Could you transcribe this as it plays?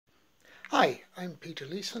Hi, I'm Peter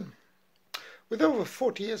Leeson. With over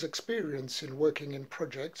 40 years' experience in working in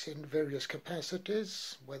projects in various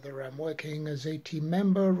capacities, whether I'm working as a team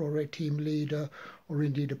member or a team leader or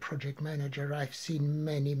indeed a project manager, I've seen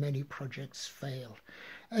many projects fail.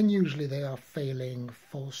 And usually they are failing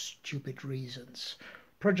for stupid reasons.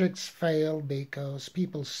 Projects fail because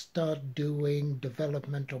people start doing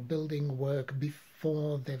development or building work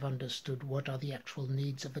before they've understood what are the actual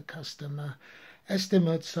needs of the customer.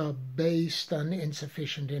 Estimates are based on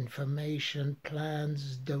insufficient information,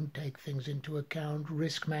 plans don't take things into account,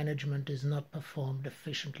 risk management is not performed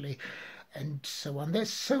efficiently, and so on. There's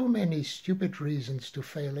so many stupid reasons to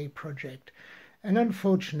fail a project, and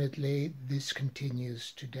unfortunately this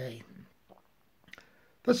continues today.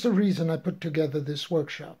 That's the reason I put together this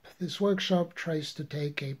workshop. This workshop tries to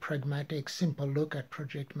take a pragmatic, simple look at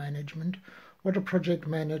project management, what a project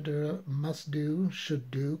manager must do, should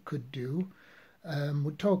do, could do.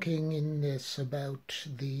 We're talking in this about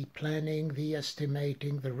the planning, the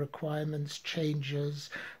estimating, the requirements, changes,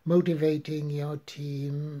 motivating your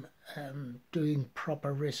team, doing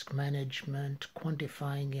proper risk management,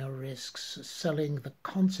 quantifying your risks, selling the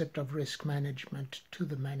concept of risk management to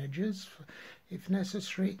the managers if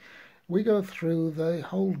necessary. We go through the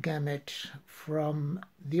whole gamut from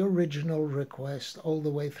the original request all the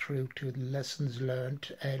way through to lessons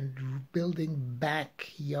learned and building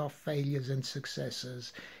back your failures and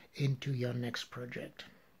successes into your next project.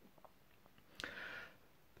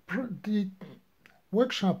 The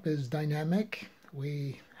workshop is dynamic.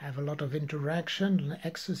 We have a lot of interaction,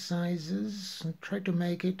 exercises, and try to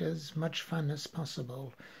make it as much fun as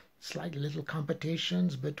possible. It's like little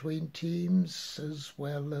competitions between teams as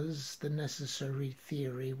well as the necessary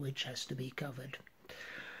theory which has to be covered.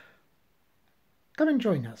 Come and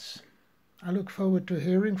join us. I look forward to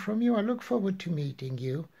hearing from you. I look forward to meeting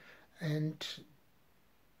you. And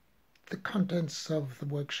the contents of the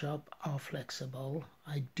workshop are flexible.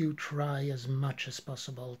 I do try as much as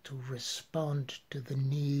possible to respond to the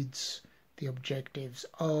needs, the objectives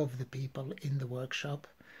of the people in the workshop.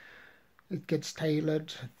 It gets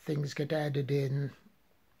tailored, things get added in.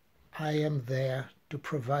 I am there to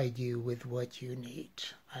provide you with what you need.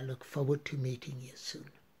 I look forward to meeting you soon.